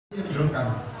ร่วมกัน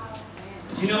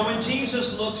You know, when Jesus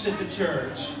looks at the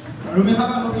church, รู้ไหมครับ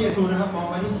ว่าพระเยซูนะครับมอง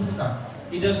มาที่คริสตจักร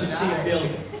He doesn't see a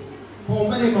building. พระองค์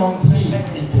ไม่ได้มองที่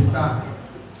สิ่งปลูกสร้าง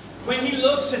When He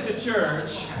looks at the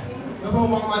church, เมื่อพระอง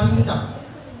ค์มองมาที่คริสตจักร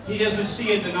He doesn't see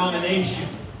a denomination.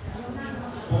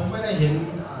 ผมไม่ได้เห็น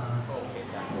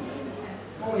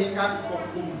พระองค์เห็นการปก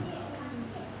คลุม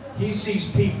He sees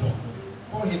people.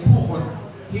 พระองค์เห็นผู้คน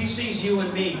He sees you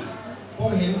and me. พระอ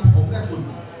งค์เห็นผมและคุณ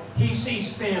He sees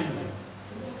family.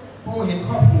 พระองค์เห็น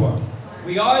ครอบครัว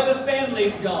We are the family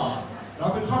of God. เรา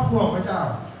เป็นครอบครัวของพระเจ้า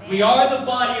We are the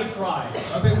body of Christ.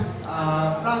 เราเป็น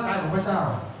ร่างกายของพระเจ้า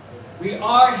We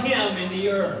are Him in the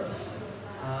earth.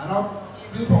 เรา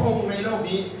คือพระองค์ในโลก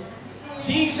นี้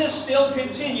Jesus still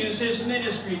continues His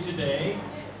ministry today.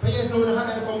 พระเยซูนะครับ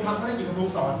ยังทรงทำภารกิจของพระอ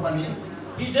งค์ต่อทุกวันนี้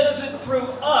He does it through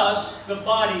us, the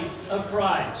body of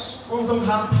Christ. พระองค์ทรงท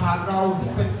ำผ่านเราซึ่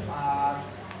งเป็น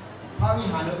พระวิ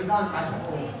หารหรือเป็นร่างกายของพร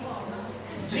ะองค์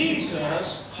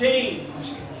Jesus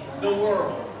changed the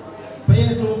world. พระเย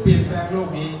ซูเปลี่ยนแปลงโลก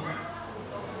นี้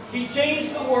He changed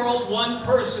the world one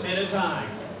person at a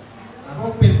time. พระอ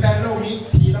งค์เปลี่ยนแปลงโลกนี้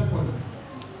ทีละคน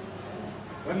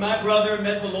When my brother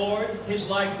met the Lord, his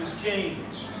life was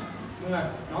changed. เมื่อ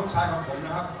น้องชายของผมน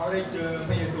ะครับเขาได้เจอพ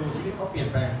ระเยซูชีวิตเขาเปลี่ยน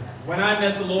แปลง When I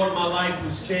met the Lord, my life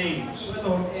was changed. เมื่อตั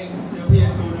วผมเองเจอพระเย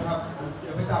ซูนะครับเจ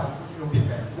อพระเจ้าชีวิตเราเปลี่ยนแ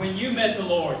ปลง When you met the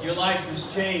Lord, your life was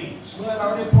changed. เมื่อเรา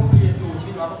ได้พบพระเยซูชี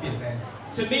วิตเราก็เปลี่ยนแปลง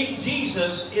To meet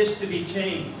Jesus is to be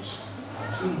changed.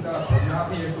 ซึ่งสำหรับผมนะครับ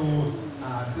พระเยซู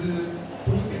คือ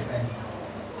ผู้ที่เปลี่ยนแปลง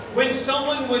When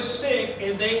someone was sick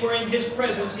and they were in His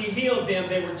presence, He healed them,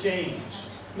 they were changed.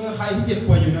 เมื่อใครที่เจ็บ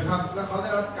ป่วยอยู่นะครับและเขาได้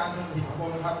รับการทรงสถิตของพระอ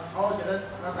งค์นะครับเขาจะได้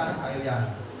รับการรักษาเยียวยา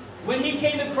When He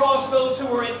came across those who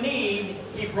were in need,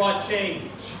 He brought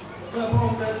change. เมื่อพระอ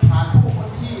งค์เดินผ่านผู้คน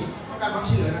ที่ต้องการความ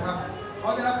ช่วยเหลือนะครับเขา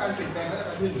ได้รับการเปลี่ยนแปลงและก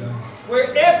ารช่วยเหลือ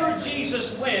Wherever Jesus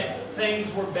went, things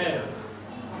were better.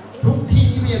 ทุกที่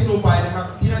ที่พระเยซูไปนะครับ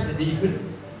ที่นั่นจะดีขึ้น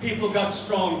People got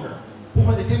stronger. ผู้ค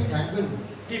นจะเข้มแข็งขึ้น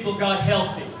People got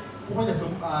healthy. ผู้คนจะสุ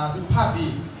ขภาพดี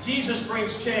Jesus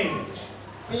brings change.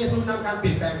 พระเยซูนำการเป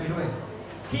ลี่ยนแปลงไปด้วย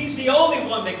He's the only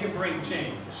one that can bring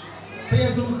change. พระเย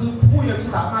ซูคือผู้เดียวที่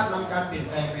สามารถนำการเปลี่ยน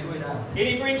แปลงไปด้วยได้ And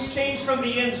He brings change from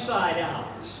the inside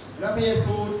out. และพระเย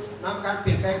ซูนำการเป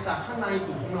ลี่ยนแปลงจากข้างใน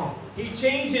สู่ข้างนอก He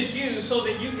changes you so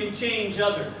that you can change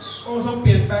others. องค์ทรงเป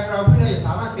ลี่ยนแปลงเราเพื่อให้ส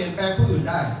ามารถเปลี่ยนแปลงผู้อื่น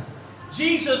ได้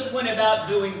Jesus went about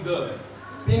doing good.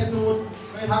 พระเยซู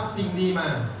ได้ทำสิ่งดีมา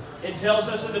It tells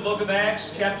us in the book of Acts,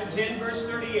 chapter 10, verse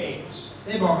 38. ไ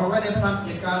ด้บอกเราไว้ในพระธรรม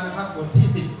กิจการนะครับบทที่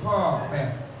10ข้อ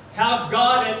8 How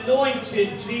God anointed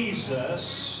Jesus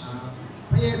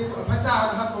พระเยซูพระเจ้า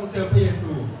นะครับทรงเจิมพระเย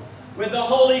ซู with the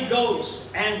Holy Ghost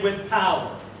and with power.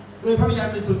 ด้วยพระวิญญาณ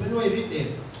บริสุทธิ์และด้วยฤทธิ์เดช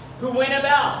Who went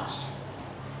about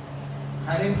ใค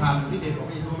รได้ผ่านฤทธิ์เดชของ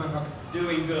พระเยซูมาครับ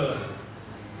doing good.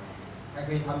 ใครเค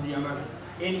ยทำดีมา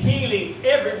In healing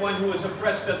everyone who was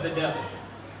oppressed of the devil.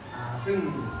 ซึ่ง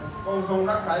องค์ทรง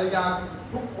รักษาเยียวยา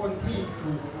ทุกคนที่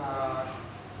ถูก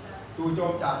จู่โจ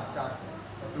มจาก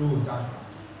ศัตรูจาก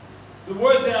The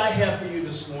word that I have for you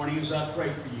this morning as I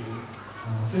pray for you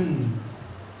ซึ่ง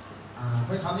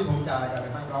ถ้อยคำที่ผมจะไป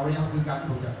ฟังเราเนี่ยคือการที่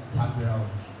ผมจะทำคือเรา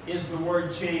is the word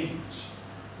change.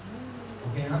 โอ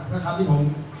เคนะครับถ้อยคำที่ผม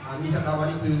มีสำหรับวัน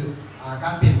นี้คือกา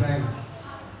รเปลี่ยนแปลง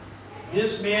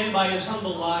This man by his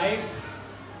humble life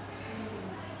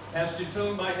has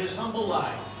determined by his humble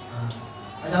life.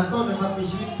 อาจารย์ต้นนะครับมี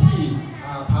ชีวิตที่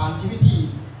ผ่านชีวิตที่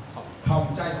ถ่อม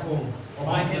ใจพระองค์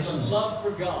By his love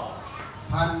for God.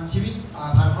 ผ่านชีวิต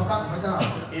ผ่านความรักของพระเจ้า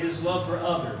In his love for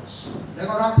others. แล้ว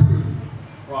ก็รักผู้อื่น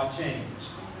Brought change.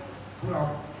 พวกเรา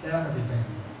ได้รับการเปลี่ยนแปลง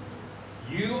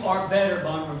You are better,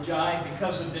 Banramjai,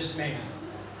 because of this man.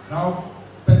 เรา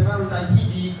เป็นกำลังใจที่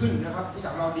ดีขึ้นนะครับที่จ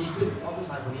ากเราดีขึ้นเพราะผู้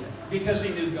ชายคนนี้แหละ Because he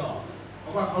knew God. เพร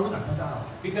าะว่าเขารู้จักพระเจ้า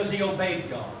Because he obeyed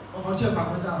God. เพราะเขาเชื่อฟัง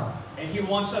พระเจ้า And he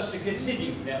wants us to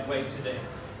continue that way today.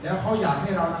 แล้วเขาอยากใ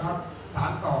ห้เรานะครับสา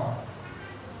นต่อ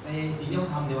ในสิ่งที่เขา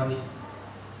ทำในวันนี้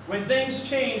When things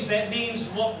change, that means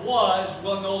what was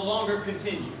will no longer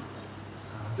continue.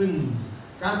 ซึ่ง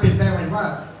การเปลี่ยนแปลงหมายถึงว่า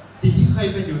สิ่งที่เคย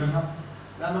เป็นอยู่นะครับ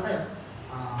แล้วมันก็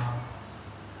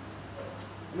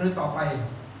เดินต่อไป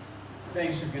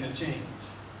Things are going to change.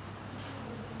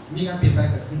 มีการเปลี่ยนแปลง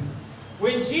เกิดขึ้น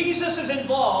When Jesus is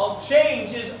involved, change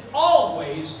is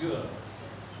always good.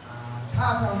 ถ้า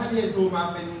เราให้พระเยซูมา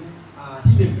เป็น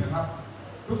ที่หนึ่งนะครับ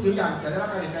ทุกสิ่งอย่างจะได้รับ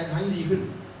การเปลี่ยนแปลงให้ดีขึ้น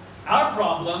Our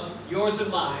problem, yours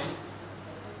and mine,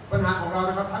 ปัญหาของเรา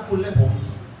นะครับทั้งคุณและผม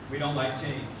we don't like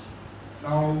change. เร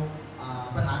า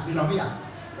ปัญหาคือเราไม่อยาก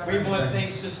We want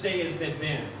things to stay as they've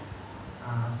been.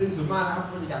 ซึ่งส่วนมากนะครับ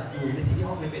เราจะอยากอยู่ในสิ่งที่เ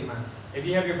ขาเคยเป็นมา If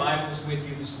you have your Bibles with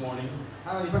you this morning, ถ้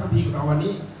าเรามีพระคัมภีร์กับเราวัน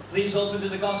นี้ Please open to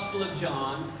the Gospel of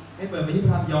John, ให้เปิดไปที่พร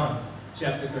ะธรรมยอห์น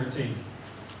chapter 13.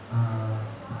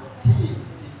 ที่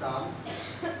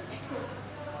13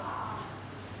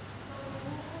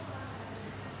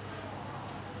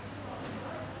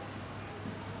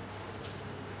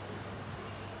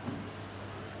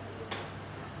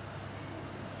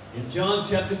 In John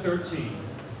chapter 13,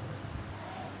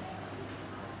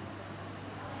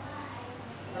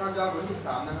 พระธรรมยอห์นบทที่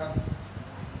13นะครับ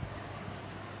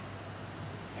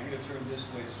I'm going to turn this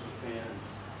way so the fan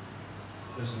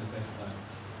doesn't affect the light.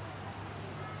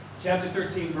 Chapter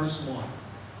 13, verse 1.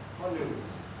 ข้อ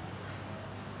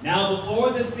Now before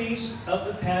the feast of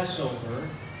the Passover,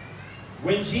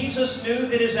 when Jesus knew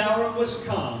that his hour was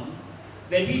come,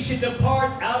 that he should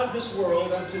depart out of this world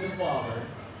unto the Father,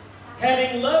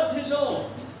 having loved his own,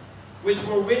 which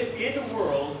were within the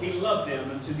world, he loved them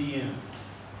unto the end.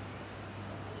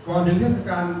 ก่อนถึงเทศก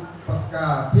าลปัสกา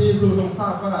พระเยซูทรงทรา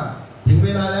บว่าถึงเว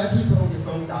ลาแล้วที่พระองค์จะท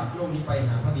รงจากโลกนี้ไปห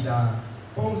าพระบิดา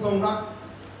พระองค์ทรงรัก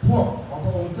พวกของพ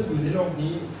ระองค์ซึ่งอยู่ในโลก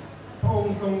นี้พระอง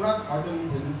ค์ทรงรักเขาจน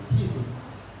ถึงที่สุด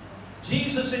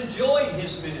Jesus enjoyed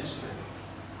his ministry.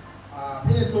 พร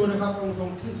ะเยซูนะครับองค์ทรง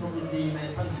ชื่นชมยินดีใน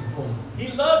พระกิตติองค์ He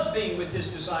loved being with his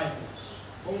disciples.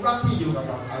 องค์รักที่อยู่กับเห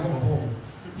ล่าสาวกของพระองค์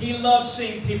He loved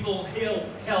seeing people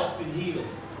helped and healed.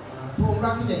 พระองค์รั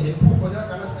กที่จะเห็นผู้คนได้รับ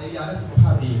การรักษาเยียวยาและสุขภ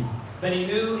าพดี But he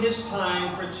knew his time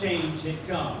for change had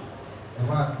come. แต่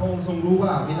ว่าพระองค์ทรงรู้ว่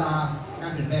าเวลางา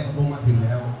นเปลี่ยนแปลงของพระองค์มาถึงแ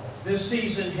ล้ว The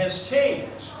season has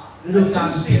changed. ฤ A ดูกาล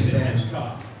new เปลี่ยน season แปลง has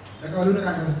come. แล้วก็ฤดูก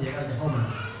าลการเสียการจะเข้ามา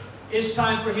It's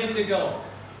time for him to go.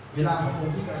 เวลาของพระอง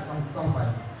ค์ที่กำลังต้องไป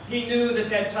He knew that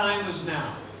that time was now.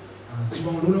 ซึ่งพระ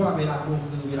องค์รู้แล้วว่าเวลาของพระองค์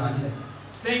คือเวลานี้แหละ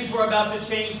Things were about to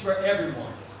change for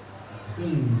everyone. ซึ่ง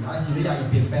หลายสิ่งหลายอย่างจะ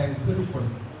เปลี่ยนแปลงเพื่อทุกคน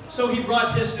So he brought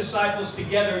his disciples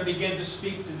together and began to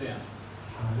speak to them.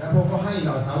 และพระองค์ก็ให้เห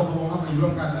ล่าสาวกของพระองค์เข้ามาอยู่ร่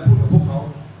วมกันและพูดกับพวกเขา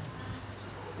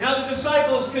Now the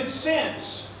disciples could sense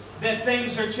that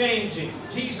things are changing.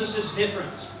 Jesus is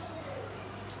different.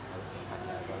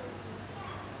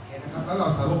 เห็นนะครับแล้วเหล่า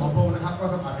สาวกของพระองค์นะครับก็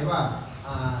สัมผัสได้ว่า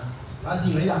หลายสิ่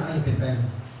งหลายอย่างจะเปลี่ยนแปลง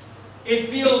It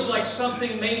feels like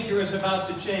something major is about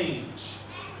to change.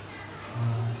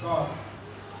 ก็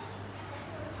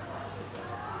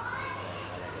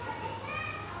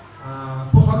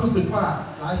พวกเขารู้สึกว่า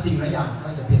หลายสิ่งหลายอย่างกำ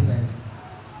ลังจะเปลี่ยนแปลง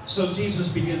So Jesus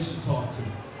begins to talk to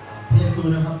them. พระเยซู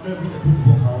นะครับเริ่มที่จะพูดกับพ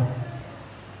วกเขา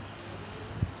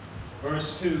Verse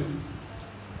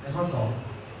 2. ในข้อ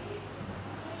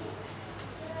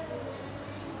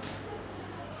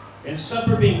And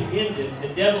supper being ended,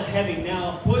 the devil having now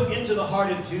put into the heart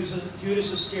of Judas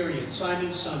Iscariot,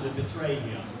 Simon's son, to betray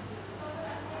him. 2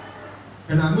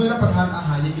ขณะเมื่อรับประทานอาห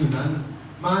ารยังอยู่นั้น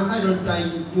มารได้ดลใจ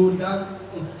ยูดาส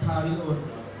อิสคาริโอต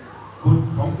บุตร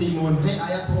ของซีโมนให้อา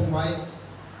ยัดพระองค์ไว้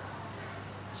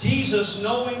Jesus,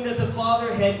 knowing that the Father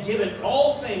had given all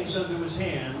things unto his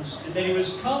hands, and that he was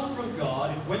come from God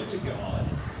and went to God,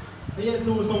 พระเย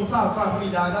ซูทรงทราบว่าพระ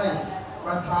บิดาได้ป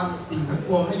ระทานสิ่งทั้งป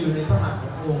วงให้อยู่ในพระหัตถ์ขอ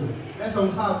งพระองค์และทรง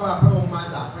ทราบว่าพระองค์มา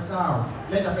จากพระเจ้า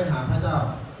และจะไปหาพระเจ้า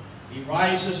he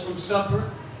rises from supper,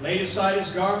 laid aside his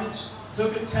garments,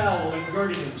 took a towel and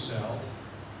girded himself.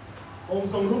 องค์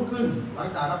ทรงลุกขึ้นหลัง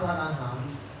จากรับประทานอาหาร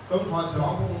ทรงถอดฉลอ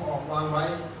งพระองค์ออกวางไว้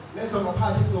และทรงเอาผ้า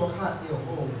เช็ดตัวคาดเอวพ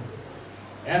ระองค์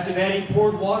After that, he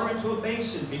poured water into a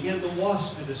basin, began to wash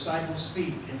the disciples'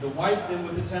 feet, and to wipe them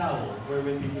with a towel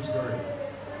wherewith he was girded.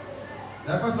 แ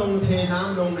ล้วก็ทรงเทน้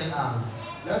ำลงในอ่าง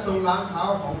และทรงล้างเท้า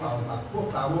ของเหล่าสัตว์พวก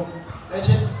สาวกและเ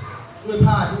ช็ดด้วย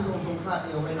ผ้าที่พระองค์ทรงคาดเอ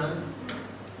วไว้นั้น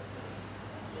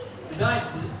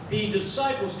The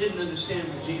disciples didn't understand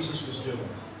what Jesus was doing.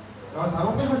 เราสาว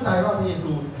กไม่เข้าใจว่าพระเย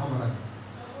ซูทำอะไร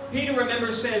Peter, remember,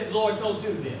 said, Lord, don't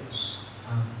do this.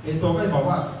 เปโตรก็เลยบอก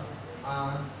ว่า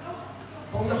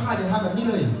พระองค์เจ้าข้าจะทำแบบนี้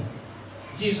เลย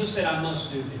Jesus said, I must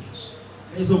do this.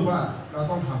 พระเยซูว่าเรา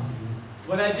ต้องทำสิ่งนี้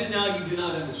What I do now, you do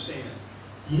not understand.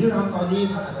 สิ่งที่เราทำตอนนี้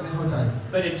ท่านอาจจะไม่เข้าใจ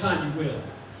But in time, you will.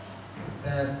 แ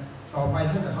ต่ต่อไป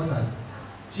ท่านจะเข้าใจ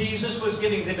Jesus was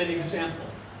giving them an example.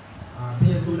 พระ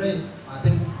เยซูได้เป็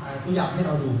นตัวอย่างให้เ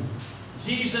ราดู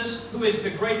Jesus, who is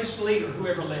the greatest leader who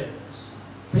ever lived.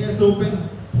 พระเยซูเป็น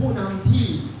ผู้นำที่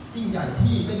ยิ่งใหญ่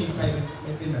ที่ไม่มีใคร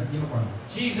เป็นแบบนี้มาก่อน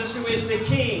Jesus, who is the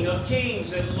King of kings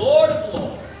and Lord of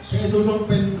lords. พระเยซูทรง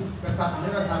เป็นกษัตริย์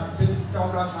กษัตริย์เป็นจอม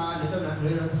ราชาหรือเจ้าหน้า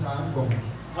ที่ราชาทั้งปวง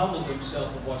Humbled himself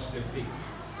and washed their feet.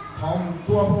 ถ่อม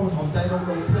ตัวพระองค์ถ่อมใจลงเ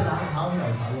พื่อล้างเท้าให้เหล่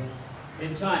าสาวก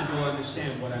In time, you'll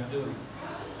understand what I'm doing.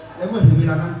 และเมื่อถึงเว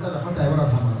ลานั้นก็จะเข้าใจว่าเรา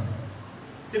ทำอะไร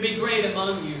To be great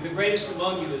among you, the greatest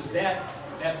among you is that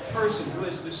person who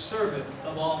is the servant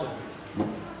of all of you.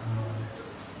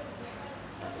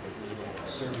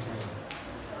 Serving God.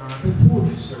 เป็นผู้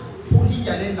ที่ให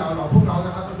ญ่ในเราพวกเราน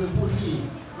ะครับก็คือผู้ที่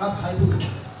รับใช้ผู้อื่น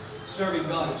Serving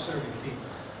God is serving people.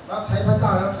 รับใช้พระเจ้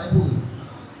าและรับใช้ผู้อื่น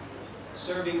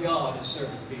Serving God is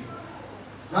serving people.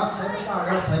 รับใช้พระเจ้าแล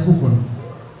ะรับใช้ผู้คน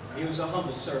He was a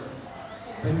humble servant.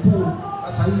 เป็นผู้รั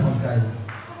บใช้ที่ถ่อมใจ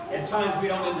At times we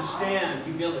don't understand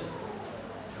humility.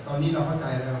 ตอนนี้เราเข้าใจ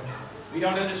แล้ว We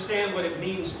don't understand what it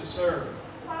means to serve.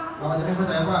 เราจะไม่เข้า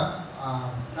ใจว่า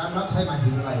การรับใช้หมาย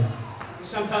ถึงอะไร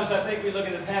Sometimes I think we look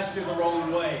at the pastor the wrong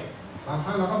way. บางค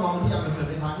รั้งเราก็มองที่อันประเสริฐ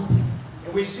ในทางที่ผิด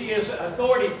And we see his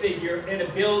authority figure in a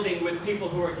building with people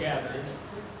who are gathered.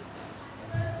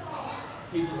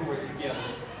 People who are together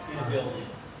in a building.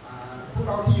 พวกเ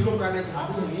ราที่อยู่ร่วมกันในสถาน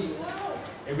ที่อย่างนี้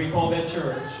And we call that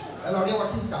church. และเราเรียกว่า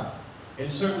คริสตจักร And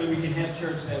certainly we can have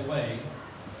church that way.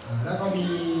 แล้วก็มี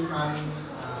การ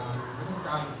เทศก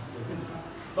าลเกิดขึ้น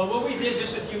But what we did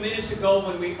just a few minutes ago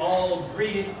when we all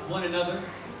greeted one another,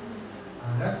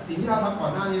 และสิ่งที่เราทำก่อ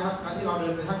นหน้านี้ครับการที่เราเดิ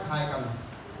นไปทักทายกัน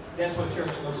that's what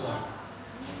church looks like.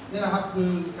 นี่แหละครับคื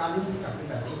อการที่คริสตจักรเป็น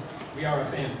แบบนี้ We are a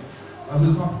family. เราคื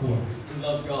อครอบครัว Who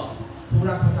love God. ผู้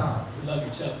รักพระเจ้า Who love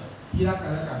each other. ที่รักกั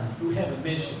นและกัน Who have a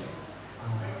mission.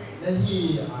 และที่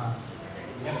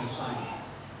We have an assignment.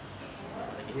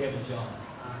 We have a job.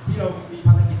 ที่เรามีภ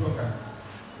ารกิจร่วมกัน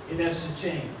And that's the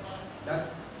change. และ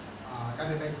การเ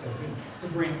ปลี่ยนแปลงเกิดขึ้น To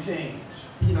bring change.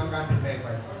 ที่นำการเปลี่ยนแปลงไป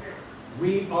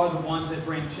We are the ones that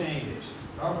bring change.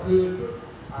 เราคือ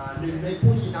หนึ่งใน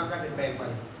ผู้ที่นำการเปลี่ยนแปลงไป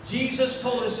Jesus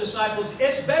told his disciples,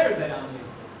 it's better that I'm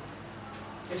here.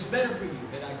 It's better for you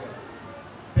that I go.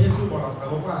 พระเยซูบอกเราสา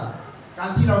วกว่าการ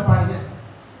ที่เราไปเนี่ย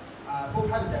พวก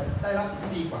ท่านจะได้รับสิ่ง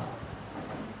ที่ดีกว่า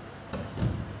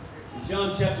In John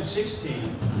chapter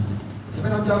 16, พร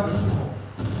ะธรรมยอห์นบทที่16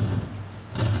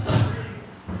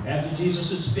 after Jesus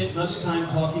had spent much time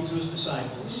talking to his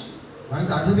disciples, หลัง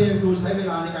จากที่พระเยซูใช้เว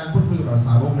ลาในการพูดคุยกับส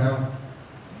าวกแล้ว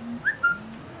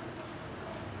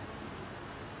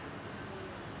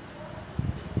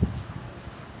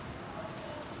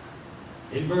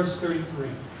in verse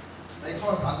 33, ในข้อ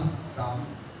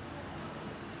33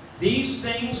 these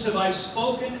things have I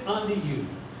spoken unto you,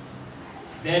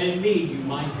 that in me you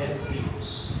might have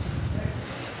peace.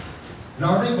 เร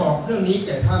าได้บอกเรื่องนี้แ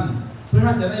ก่ท่านเพื่อท่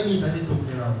านจะได้มีสันติสุขใ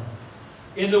นเรา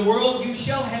In the world you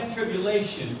shall have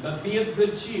tribulation, but be of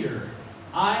good cheer.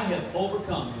 I have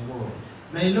overcome the world.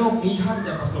 ในโลกนี้ท่านจ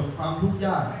ะประสบความทุกข์ย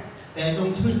ากแต่จง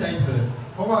ชื่นใจเถิด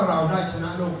เพราะว่าเราได้ชนะ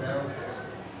โลกแล้ว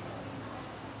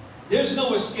There's no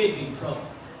escaping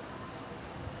trouble.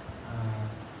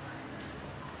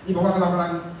 นี่บอกว่าเ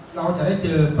ราจะได้เจ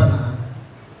อปัญหา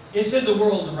It's in the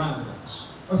world around us.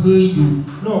 ก็คืออยู่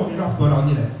โลกในรอบตัวเรา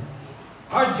นี่แหละ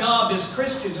Our job as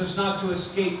Christians is not to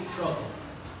escape trouble.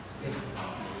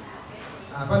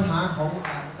 ปัญหาของ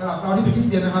สำหรับเราที่เป็นคริส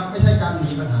เตียนนะครับไม่ใช่การห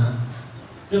นีปัญหา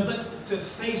But to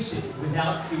face it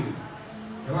without fear.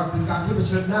 แต่ว่าคือการที่เผ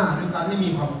ชิญหน้าด้วยการไม่มี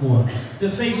ความกลัว To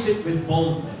face it with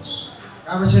boldness. ก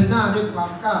ารเผชิญหน้าด้วยควา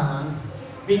มกล้าหาญ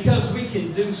Because we can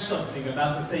do something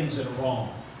about the things that are wrong.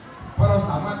 เพราะเรา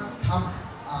สามารถท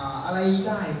ำอะไรไ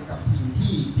ด้กับสิ่ง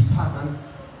ที่ผิดพลาดนั้น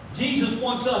Jesus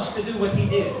wants us to do what he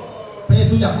did. พระเย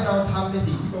ซูอยากให้เราทำใน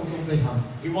สิ่งที่พระองค์ทรงเคยท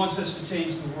He wants us to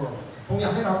change the world. ำพระองค์อยา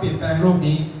กให้เราเปลี่ยนแปลงโลก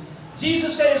นี้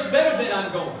Jesus said it's better that I'm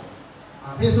going.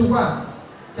 พระเยซูว่า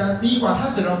จะดีกว่าถ้า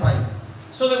เกิดเราไป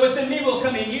So that what's in me will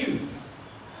come in you.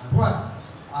 เพราะว่า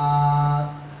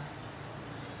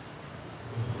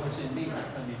What's in me will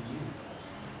come in you.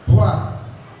 เพราะว่า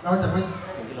เราจะไม่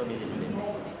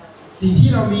สิ่งที่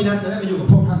เรามีนั้นจะได้ไปอยู่กับ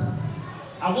พวกท่าน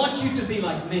I want you to be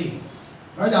like me.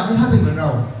 เราอยากให้ท่านเป็นเหมือนเรา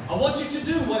I want you to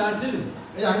do what I do.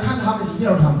 เราอยากให้ท่านทำในสิ่งที่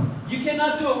เราท You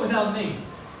cannot do it without me.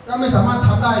 ำก็ไม่สามารถท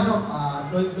ำได้นอก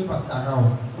โดยปราศจากเรา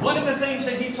One of the things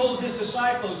that he told his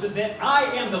disciples is that I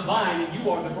am the vine and you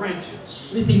are the branches.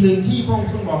 มีสิ่งหนึ่งที่พระองค์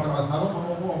ทรงบอกกับเราสาวกของพร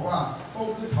ะองค์บอกว่าพระอง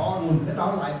ค์คือถอองุ่นและเรา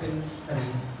หลายเป็นกระดิ่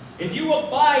ง If you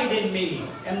abide in me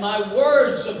and my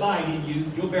words abide in you,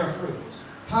 you'll bear fruit.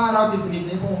 ถ้าเราติดสนิทใ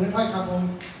นพระองค์และถ้อยคำพระองค์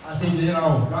สิ่งที่เรา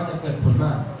จะเกิดผลม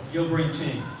าก You'll bring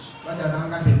change. เราจะน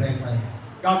ำการเปลี่ยนแปลงไป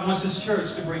God wants His church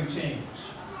to bring change.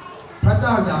 พระเจ้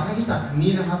าอยากให้คริสตจักร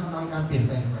นี้นะครับนำการเปลี่ยนแ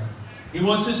ปลงไป He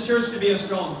wants His church to be a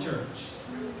strong church.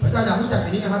 พระเจ้าอยากให้คริสตจักร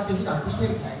นี้นะครับเป็นคริสตจักรที่เข้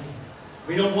มแข็ง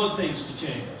We don't want things to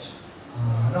change.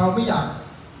 เราไม่อยาก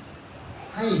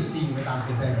ให้สิ่งต่างๆเป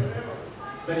ลี่ยนแปลง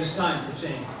But it's time for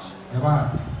change. แต่ว่า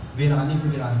เวลานี้คื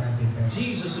อเวลาการเปลี่ยนแปลง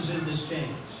Jesus is in this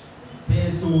change. พระเย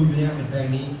ซูอยู่ในการเปลี่ยนแปลง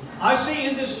นี้ I see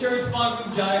in this church,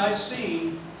 Bagujai, I see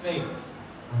faith.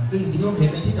 ซึ่งสิ่งที่ผมเห็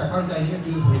นในคริสตจักรตั้งใจนี้ก็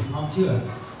คือผมเห็นความเชื่อ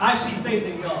I see faith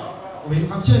in God. ผมเห็น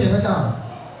ความเชื่อในพระเจ้า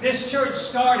This church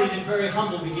started in very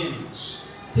humble beginnings.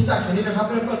 คริสตจักรแห่งนี้นะครับ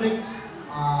เริ่มต้นด้วย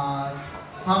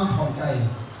ความถ่อมใจ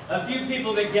A few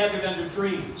people that gathered under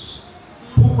trees.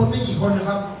 ผู้คนไม่กี่คนนะค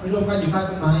รับไปรวมกันอยู่ใต้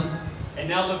ต้นไม้ And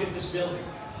now look at this building.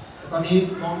 ตอนนี้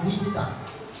มองที่จักร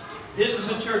This is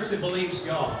a church that believes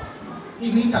God. นี่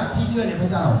คือจักรที่เชื่อในพระ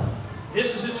เจ้า This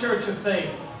is a church of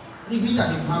faith. นี่คือจักร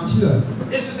แห่งความเชื่อ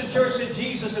This is a church that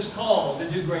Jesus has called to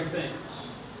do great things.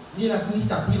 นี่แหละคือ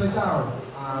จักรที่พระเจ้า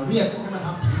เรียกให้มาท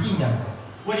ำสิ่งที่ยิ่งใหญ่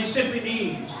What He simply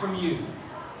needs from you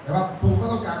แต่ว่าผมก็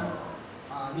ต้องการ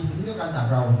มีสิ่งที่ต้องการจาก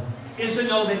เรา is to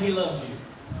know that He loves you,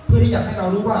 เพื่อที่อยากให้เรา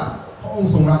รู้ว่าพระองค์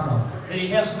ทรงรักเรา that He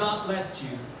has not left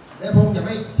you, และพระองค์จะไ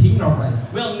ม่ทิ้งเราไป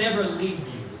will never leave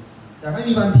you. จะไม่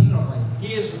มีวันทิ้งเราไป He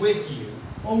is with you,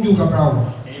 พระองค์อยู่กับเรา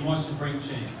and He wants to bring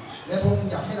change. และพระองค์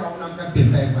อยากให้เรานำการเปลี่ยน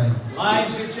แปลงไป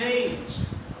Lives are changed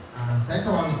แสงส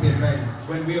ว่างจะเปลี่ยนแปลง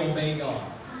when we obey God.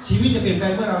 ชีวิตจะเปลี่ยนแปล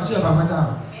งเมื่อเราเชื่อฟังพระเจ้า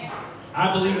I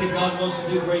believe that God wants to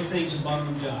do great things in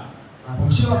Bangkok. ผม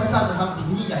เชื่อว่าพระเจ้าจะทำสิ่ง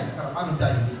ที่ยิ่งใหญ่สำหรับบ้านดวงใจ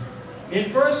อย่างนี้ In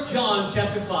 1 John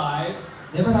chapter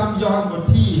 5, ในพระธรรมยอห์นบท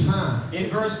ที่ in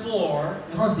verse 5 ใ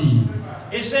น 4, ข้อ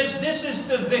it says, "This is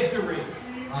the victory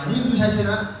 4นี่คือชัยช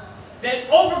นะ that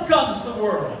overcomes the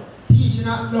world, ที่ชน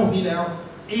ะโลกนี้แล้ว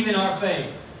even our faith."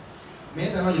 แม้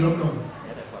แต่เราจะล้มลงแ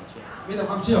ม้แต่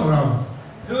ความเชื่อของเรา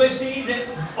Who is he that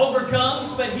overcomes?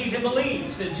 But he that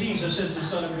believes that Jesus is the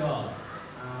Son of God.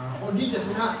 คนที่จะช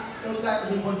นะโลกนี้ได้ก็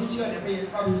คือคนที่เชื่อในพระเ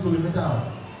ยซูเป็นพระเจ้า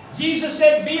Jesus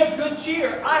said, "Be of good cheer.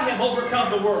 I have overcome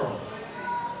the world."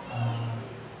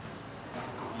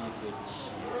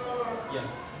 Yeah,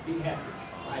 be happy.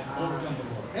 I have overcome the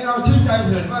world. ให้เราชื่นใจเ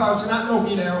ถิดว่าเราชนะโลก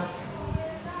นี้แล้ว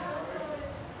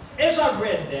As I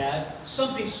read that,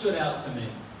 something stood out to me.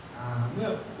 เมื่อ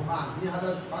ผมอ่านนี่ครับแ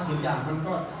ล้วบางสิ่งอย่างมัน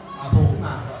ก็โผล่ขึ้นม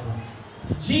าสำหรับผม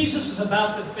Jesus is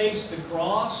about to face the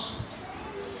cross.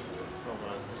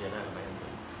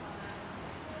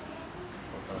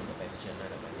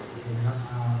 นะครับ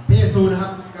พระเยซูนะครั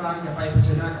บกำลังจะไปเผ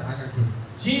ชิญหน้ากับไม้กางเขน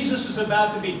Jesus is about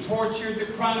to be tortured, the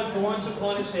crown of thorns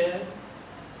upon his head.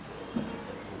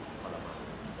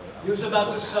 He was about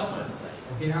to suffer. โ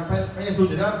อเคนะครับพระเยซู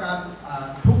จะได้รับการ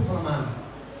ทุกข์ทรมาน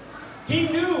He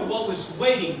knew what was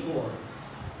waiting for him.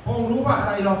 พระองค์รู้ว่าอะไ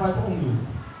รรอคอยพระองค์อยู่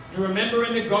You remember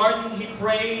in the garden he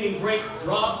prayed and great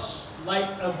drops like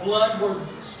of blood were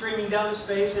streaming down his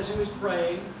face as he was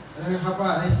praying. นะครับว่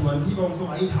าในสวนที่พระองค์ทรง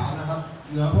อธิษฐานนะครับ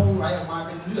เหงื่อพระองค์ไหลออกมาเ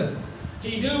ป็นเลือด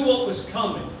He knew what was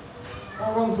coming. พร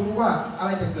ะองค์ทรงรู้ว่าอะไร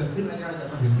จะเกิดขึ้นอะไรจะ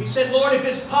มาถึง He said, "Lord, if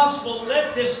it's possible, let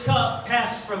this cup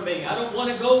pass from me. I don't want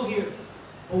to go here."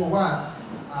 พระองค์บอกว่า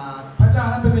พระเจ้า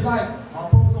ถ้าเป็นไปได้ขอ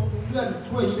พระองค์ทรงเลื่อน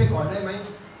ถ้วยนี้ไปก่อนได้ไหม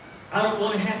I don't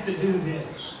want to have to do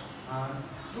this.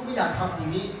 ลูกไม่อยากทำสิ่ง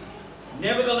นี้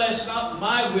Nevertheless, not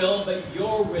my will, but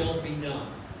your will be done.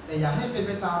 แต่อย่าให้เป็นไ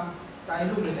ปตามใจ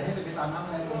ลูกเลยแต่ให้เป็นไปตามน้ำพร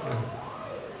ะทัยพระองค์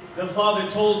The Father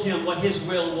told him what his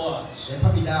will was. แต่พร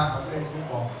ะบิดาของพระองค์ทรง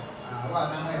บอกว่า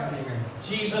น้ำพระทัยเป็นยังไง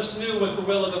Jesus knew what the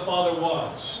will of the Father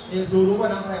was. เยซูรู้ว่า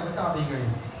น้ำพระทัยพระเจ้าเป็นยังไง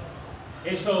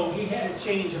And so he had a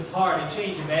change of heart, a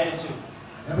change of attitude.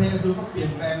 และพระเยซูก็เปลี่ย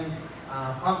นแปลง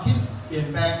ความคิดเปลี่ยน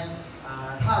แปลง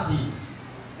ท่าที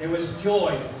There was joy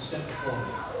that was set before him.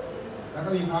 แล้วก็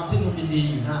มีความชื่นชมยินดี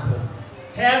อยู่หน้าพระองค์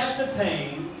Past the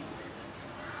pain,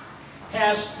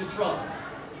 past the trouble,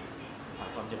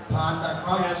 ผ่านจากคว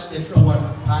ามเจ็บปวด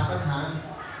ผ่านปัญหา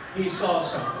he saw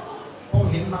something. พระอง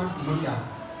ค์เห็นบางสิ่งบางอย่าง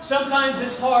Sometimes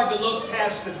it's hard to look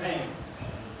past the pain.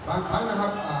 บางครั้งนะครั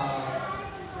บ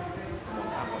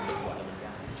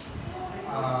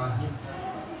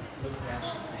Look past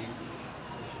the pain.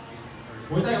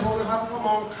 หัวใจของพระองค์นะครับก็ม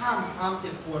องข้ามความเ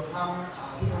จ็บปวดความ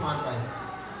ทุกข์ทรมานไป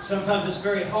Sometimes it's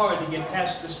very hard to get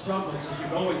past the struggles that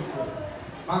you're going through.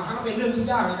 บางครั้งก็เป็นเรื่องที่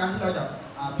ยากในการที่เราจะ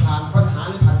ผ่านปัญหา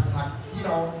หรือผ่านอุปสรรคที่เ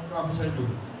ราเผชิญอยู่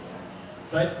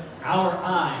But our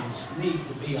eyes need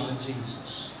to be on Jesus.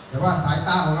 แต่ว่าสายต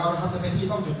าของเรานะครับจะเป็นที่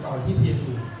ต้องจดจ่อที่พระเย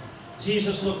ซู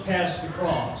Jesus looked past the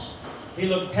cross. He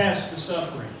looked past the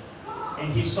suffering, and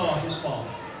he saw his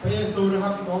Father. พระเยซูนะค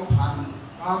รับมองผ่าน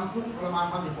ความทุกข์ทรมาน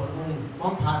ความเจ็บปวดของพระองค์มอ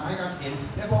งผ่านไม้กางเขน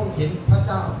และพระองค์เห็นพระเ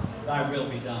จ้า Thy will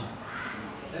be done.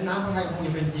 และน้ำพระทัยของพระองค์จ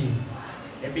ะเป็นจริง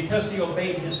And because he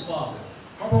obeyed his Father,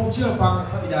 เพราะพระองค์เชื่อฟัง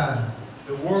พระบิดา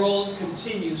the world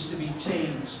continues to be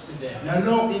changed today. และโล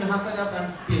กนี้นะครับก็จะการ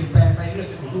เปลี่ยนแปลงไปเรื่อย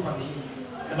จนถึงทุกวันนี้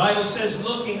The Bible says,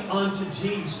 looking unto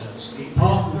Jesus, the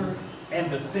author and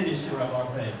the finisher of our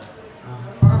faith.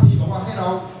 พระคัมภีร์บอกว่าให้เรา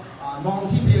มอง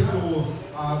ที่พระเยซู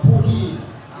ผู้ที่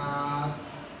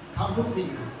ทำทุกสิ่ง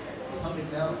ที่สำเร็จ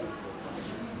แล้ว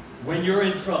When you're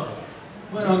in trouble,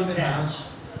 เมื่อเรามี look ปัญหา past.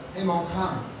 ให้มองข้า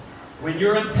ม When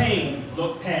you're in pain,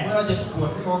 look เมื่อเรา past. เจ็บปวด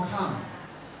ให้มองข้าม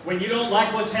When you don't like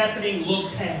what's happening, look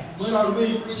เมื่อ past. เรา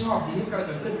ไม่ชอบสิ่งที่กำลังเ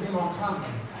กิดขึ้นให้มองข้าม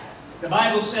The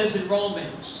Bible says in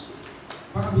Romans,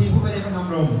 พระคัมภีร์พูดไว้ในพระธรรม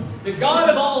โรม the God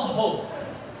of all hope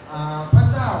พระ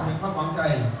เจ้าแห่งความหวังใจ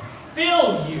fill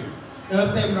you, เติม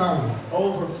เต็มเรา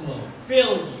overflow,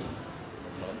 fill you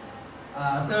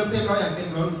เติมเต็มเราอย่างเต็ม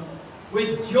ล้น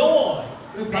with joy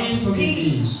ด้วยความชื่น and ชมยินดี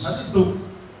peace และที่สุข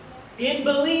in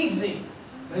believing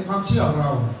ในความเชื่อของเร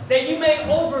า that you may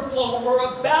overflow or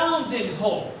abound in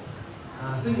hope.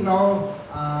 ซึ่งเรา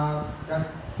จะ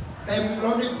เต็ม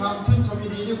ล้นด้วยความชื่นชมยิ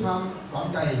นดีด้วยความหวัง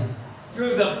ใจ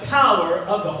through the power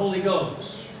of the Holy Ghost.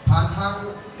 ผ่านทาง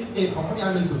ฤทธิ์เดชของพระวิญญา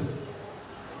ณบริสุทธิ์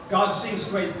God sees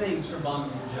great things for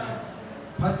Bangladesh.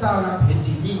 พระเจ้านะครับเห็น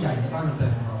สิ่งยิ่งใหญ่ในบ้านเมือ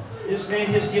งของเรา This man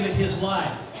has given his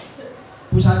life.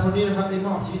 ผู้ชายคนนี้นะครับได้ม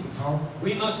อบชีวิตของเขา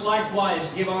We must likewise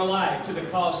give our life to the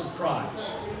cause of Christ.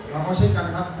 เราก็เช่นกันน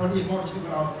ะครับคนที่มอบชีวิตขอ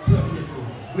งเราเพื่อพระเยซู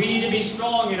We need to be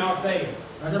strong in our faith.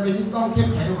 เราจะเป็นที่ต้องเข้ม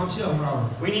แข็งในความเชื่อของเรา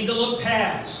We need to look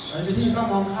past เราจะเป็นที่ต้อง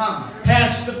มองข้าม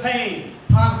the pain,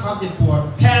 ข้ามความเจ็บปวด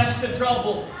past the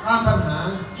trouble. ข้ามปัญหา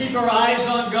Keep our eyes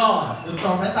on God จดจ่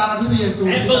อสายตาที่พระเยซู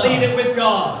and believe it with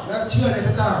God. และเชื่อในพ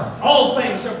ระเจ้า All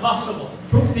things are possible.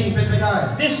 ทุกสิ่งเป็นไปได้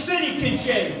This city can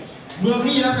change. เมือง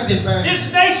นี้แล้วการเปลี่ยนแปลง This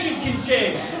nation can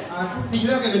change. ทุกสิ่งแ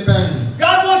ล้วการเปลี่ยนแปลง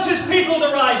God wants His people to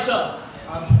rise up.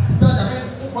 เพื่อจะให้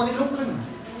ผู้คนที่ลุกขึ้น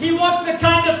He wants the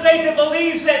kind of faith that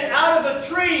believes that out of a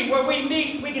tree where we meet,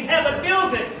 we can have a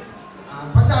building.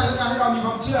 พระเจ้าต้องการให้เรามีค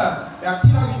วามเชื่อแบบ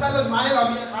ที่เราอยู่ใต้ต้นไม้เรา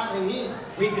มีอาคารแห่งนี้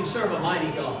We can serve a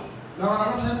mighty God เรา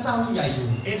ต้องใช้พระเจ้าที่ใหญ่อยู่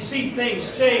and see things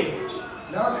change.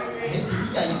 แล้วเห็นสิ่ง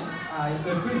ที่ใหญ่เ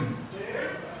กิดขึ้น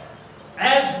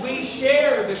As we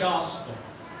share the gospel,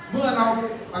 เมื่อเรา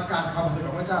ประกาศข่าวประเสริฐข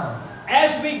องพระเจ้า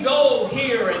as we go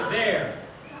here and there,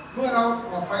 เมื่อเรา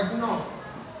ออกไปข้างนอก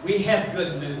we have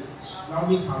good news. เรา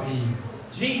มีข่าวดี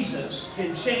Jesus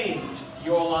can change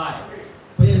your life.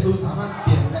 พระเยซูสามารถเป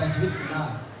ลี่ยนแปลงชีวิตคุณได้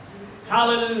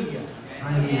Hallelujah. ฮา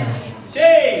เลลูยา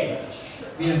Change.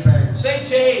 เปลี่ยนแปลง Say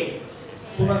change.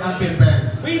 ผู้ประการเปลี่ยนแปลง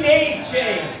We need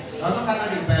change. เราต้องการการ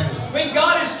เปลี่ยนแปลง When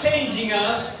God is changing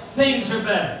us, things are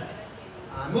better.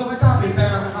 เมื่อพระเจ้าเปลี่ยนแปลง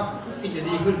เรานะครับทุกสิ่งจะ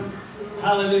ดีขึ้น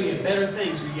Hallelujah. Better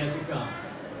things are yet to come.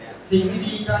 สิ่งที่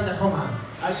ดีกำลังจะเข้ามา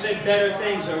I said better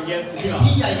things are yet to สิ่ง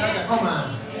ที่ come. ใหญ่กำลังจะเข้ามา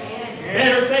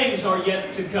Better things are yet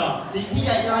to come สิ่งที่ให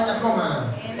ญ่กำลังจะเข้ามา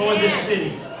for this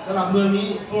city, สำหรับเมืองนี้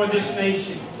for this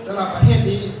nation. สำหรับประเทศ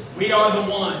นี้ We are the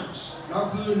ones เรา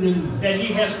คือหนึ่ง that He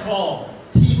has called.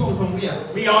 ที่พระองค์ทรงเรียก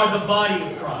We are the body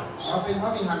of Christ. เราเป็นพระ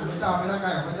วิหารของพระเจ้าเป็นร่างกา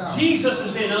ยของพระเจ้า Jesus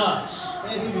is in us. พระ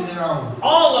เยซูอยู่ในเรา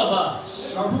All of us.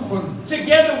 เราทุกคน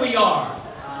Together we are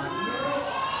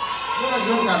เมื่อเรา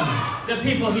ร่วมกัน the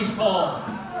people He's called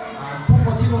ผู้ค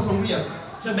นที่พระองค์ทรงเรียก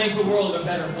to make the world a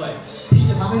better place. ที่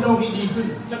จะทำให้โลกนี้ดีขึ้น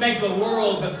To make the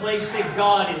world the place that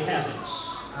God inhabits.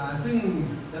 ซึ่ง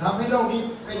จะทำให้โลกนี้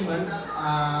เป็นเหมือน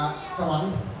สวรร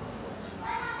ค์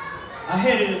I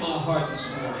had it in my heart this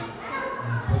morning.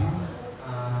 ผม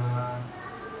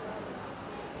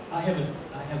I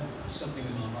have something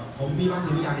in my heart. ผมมีบาง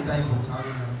สิ่งบางอย่างในใจผมเช้า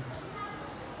นี้นะครับ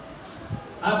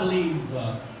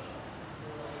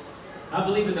I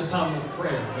believe in the power of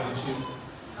prayer, don't you?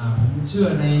 ผมเชื่อ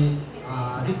ใน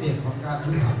ฤทธิ์เดชของการอ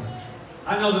ธิษฐาน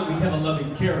I know that we have a loving,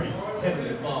 caring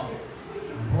Heavenly Father.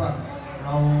 เพราะว่าเร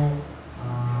า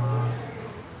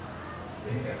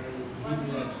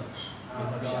He loves us.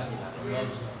 God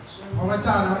loves us. เพราะพระเ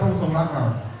จ้านะครับพระองค์ทรงรักเรา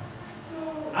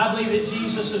I believe that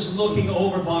Jesus is looking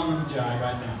over Bangladesh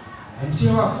right now. ผมเชื่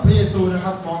อว่าพระเยซูนะค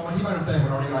รับมองมาที่บ้านน้ำใจของ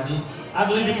เราในเวลานี้ I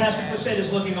believe that Pastor Praset is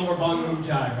looking over Bangladesh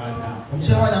right now. ผมเ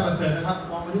ชื่อว่าอาจารย์ประเสริฐนะครับ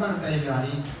มองมาที่บ้านน้ำใจในเวลา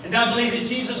นี้ And I believe that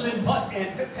Jesus and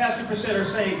Pastor Praset are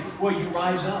saying, "Will you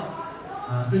rise up?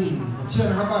 ซึ่งผมเชื่อ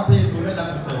นะครับว่าพระเยซูและอาจาร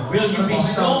ย์ประเสริฐ Will you be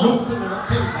เราลุกขึ้นนะครับเ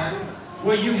ข้มแข็ง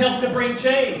Will you help to bring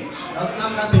change?" เราน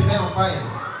ำการเปลี่ยนแปลงออกไป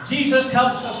Jesus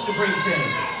helps us to bring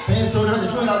change. พระเยซูนะครับจะ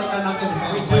ช่วยเราในการนำการเปลี่ยนแปลง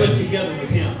อ We อกไป do it together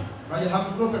with Him. เราจะท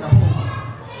ำร่วมกันกับพระองค์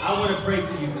I want to pray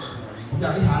for you this morning. ผมอยา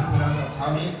กอธิษฐานเวลาเช้า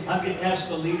นี้ I'm going to ask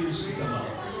the leaders to come up.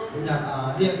 ผมอยาก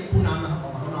เรียกผู้นำนะครับออ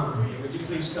กมาข้างนอก Would you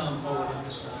please come forward at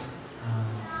this time?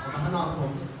 ออกมาข้างนอกครับผ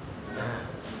ม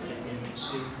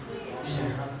See. นี่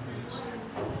นะครับ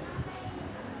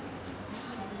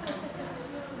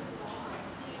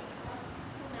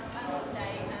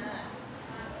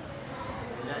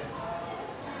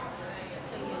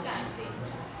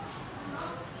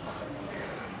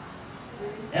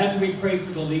After we pray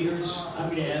for the leaders, I'm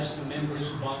going to ask the members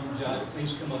of Bangladesh to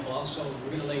please come up also.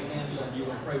 We're going to lay hands on you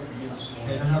and pray for you this โอเค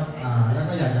morning. นะครับแล้ว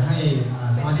ก็อยากจะให้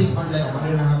สมาชิกบ้านใจออกมา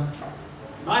ด้วยนะครับ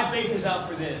My faith is out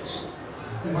for this.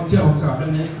 ซึ่งความเชื่อผมสำหรับเรื่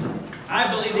องนี้ I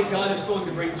believe that God is going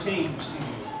to bring change to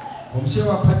you. ผมเชื่อ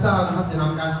ว่าพระเจ้านะครับจะน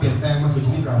ำการเปลี่ยนแปลงมาสู่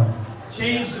ชีวิตเรา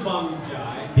Change to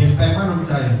Bangladesh, เปลี่ยนแปลงบ้านน้ำ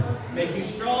ใจ make you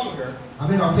stronger, ทำ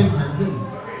ให้เราเข้มแข็งขึ้น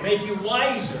make you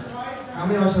wiser, ทำใ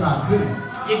ห้เราฉลาดขึ้น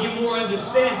give you more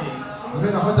understanding, ทำให้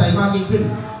เราเข้าใจมากยิ่งขึ้น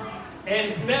and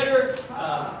better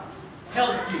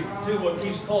help you do what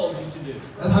He's called you to do.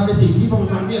 และทำในสิ่งที่พระองค์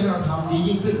ทรงเรียกให้เราทำดี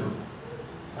ยิ่งขึ้น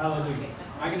Hallelujah.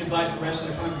 I can invite the rest of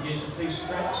the congregation. Please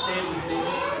stand with me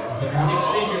and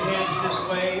extend your hands this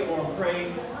way or pray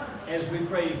as we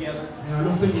pray together.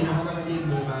 ลุกขึ้นยืนนะครับแล้วก็ยื่น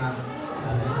มือมา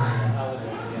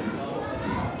Hallelujah.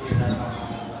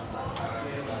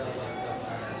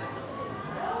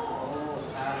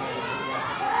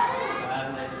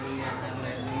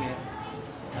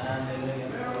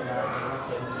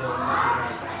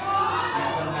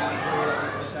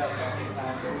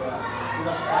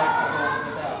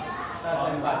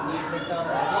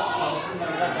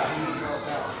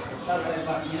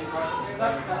 Hãy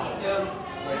subscribe cho kênh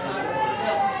Ghiền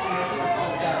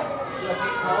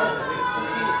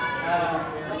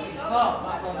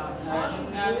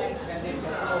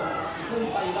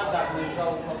Mì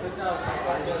Gõ để không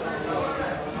bỏ lỡ